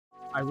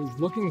I was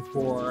looking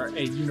for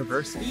a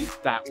university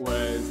that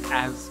was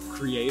as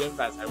creative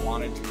as I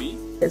wanted to be.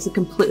 It's a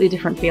completely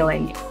different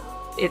feeling.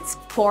 It's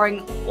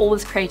pouring all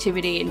this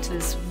creativity into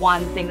this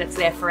one thing that's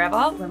there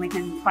forever. When we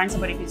can find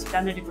somebody who's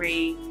done a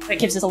degree, it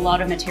gives us a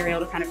lot of material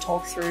to kind of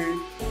talk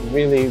through.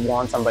 We really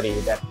want somebody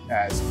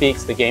that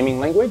speaks the gaming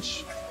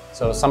language.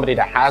 So somebody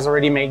that has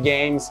already made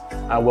games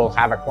will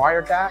have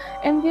acquired that.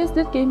 MDS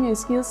did give me a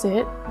skill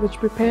set which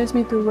prepares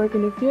me to work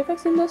in the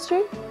VFX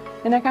industry,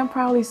 and I can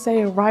proudly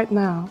say right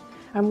now,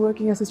 I'm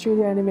working as a 3D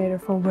animator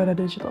for Weta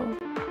Digital.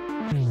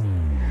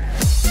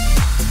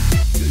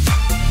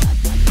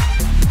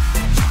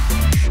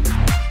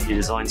 The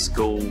design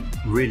school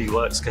really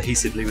works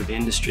cohesively with the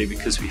industry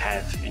because we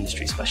have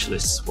industry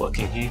specialists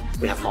working here.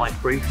 We have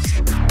live briefs.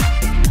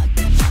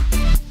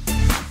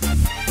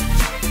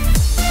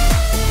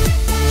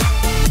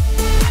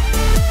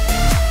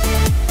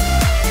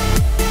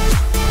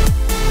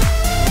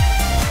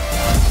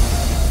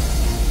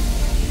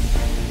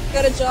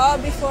 Got a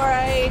job before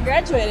I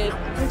graduated,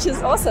 which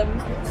is awesome.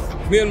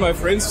 Me and my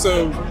friends,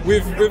 so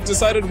we've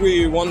decided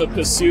we want to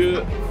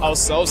pursue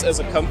ourselves as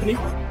a company.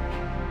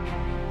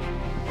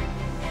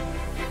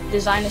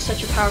 Design is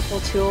such a powerful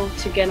tool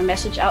to get a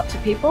message out to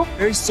people.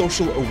 Very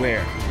social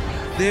aware.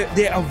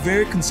 They are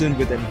very concerned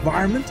with the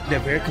environment, they're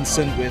very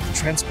concerned with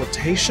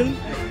transportation.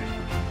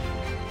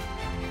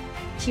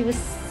 She was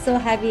so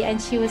happy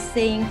and she was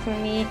saying for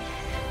me,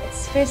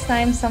 it's the first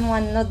time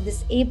someone not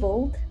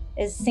disabled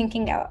is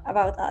thinking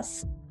about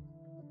us.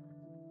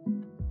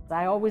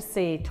 I always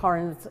say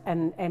Torrens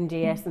and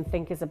MDS and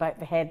think is about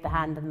the head, the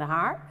hand and the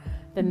heart.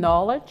 The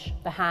knowledge,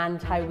 the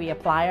hand, how we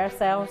apply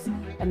ourselves,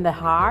 and the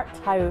heart,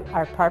 how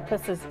our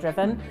purpose is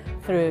driven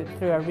through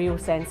a real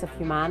sense of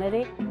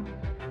humanity.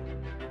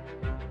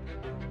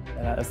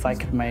 If I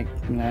could make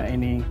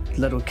any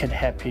little kid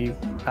happy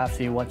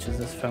after he watches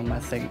this film, I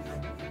think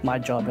my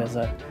job as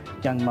a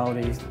young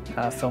Māori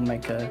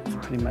filmmaker has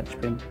pretty much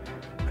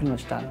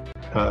done.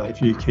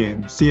 If you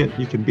can see it,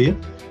 you can be it.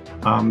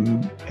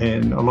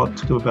 And a lot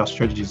to do with our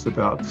strategies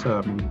about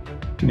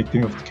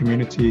connecting with the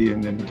community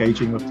and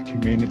engaging with the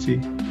community.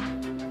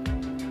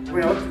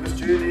 When I look at this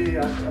journey,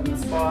 I'm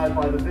inspired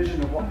by the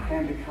vision of what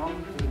can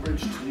become the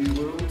bridge to new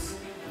worlds.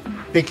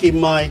 Peki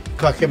mai,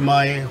 kake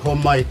mai, ho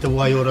mai te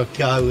waiora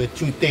ki au e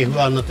tūtehu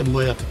ana te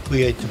moe atu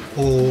pui e te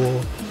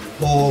pō,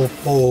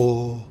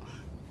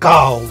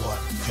 kāua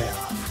te.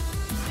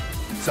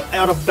 So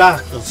out of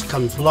darkness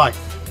comes light.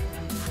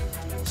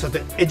 So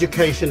the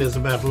education is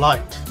about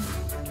light.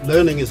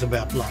 Learning is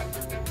about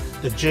light.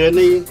 The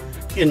journey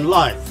in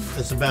life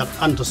is about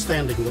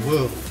understanding the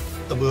world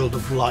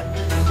of light.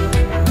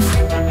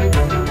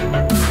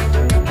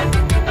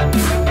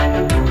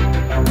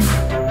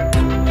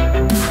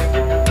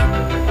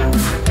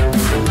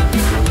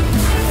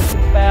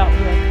 About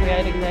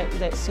creating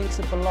that sense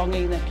of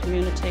belonging, that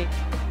community.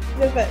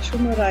 The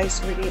virtual marae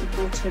is really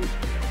important,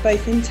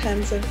 both in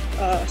terms of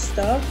our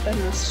staff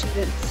and our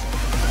students.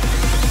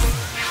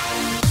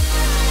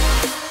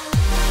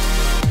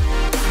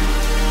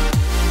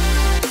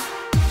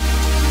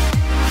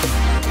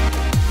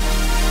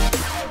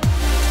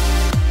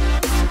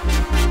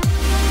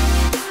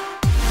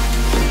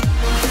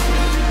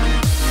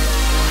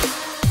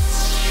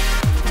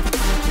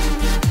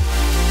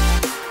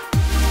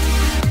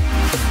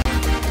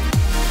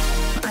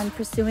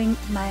 Pursuing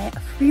my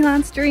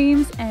freelance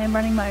dreams and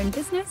running my own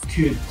business.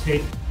 To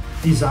take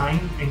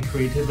design and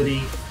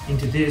creativity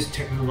into this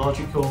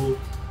technological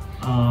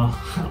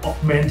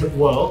augmented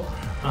world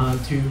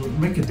to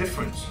make a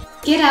difference.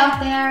 Get out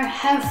there,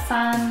 have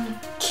fun,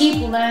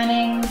 keep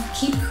learning,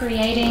 keep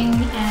creating,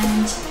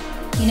 and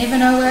you never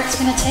know where it's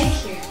going to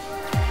take you.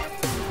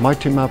 Mai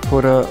te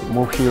mapura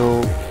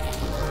mōhio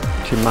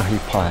te mahi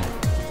pai.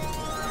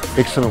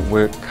 Excellent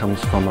work comes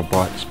from a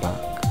bright spark.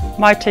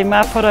 Mai te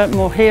mapura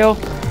mōhio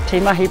te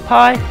mahi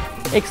pai.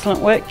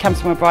 Excellent work comes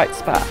from a bright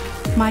spark.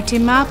 Mai te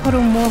mapura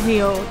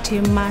mōhio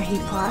te mahi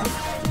pai.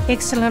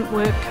 Excellent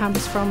work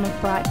comes from a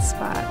bright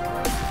spark.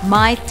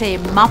 Mai te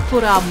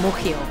mapura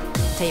mōhio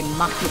te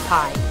mahi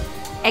pai.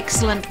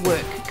 Excellent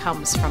work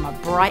comes from a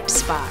bright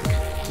spark.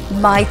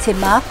 Mai te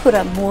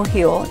mapura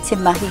mōhio te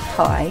mahi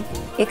pai.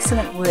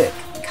 Excellent work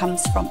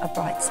comes from a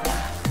bright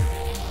spark.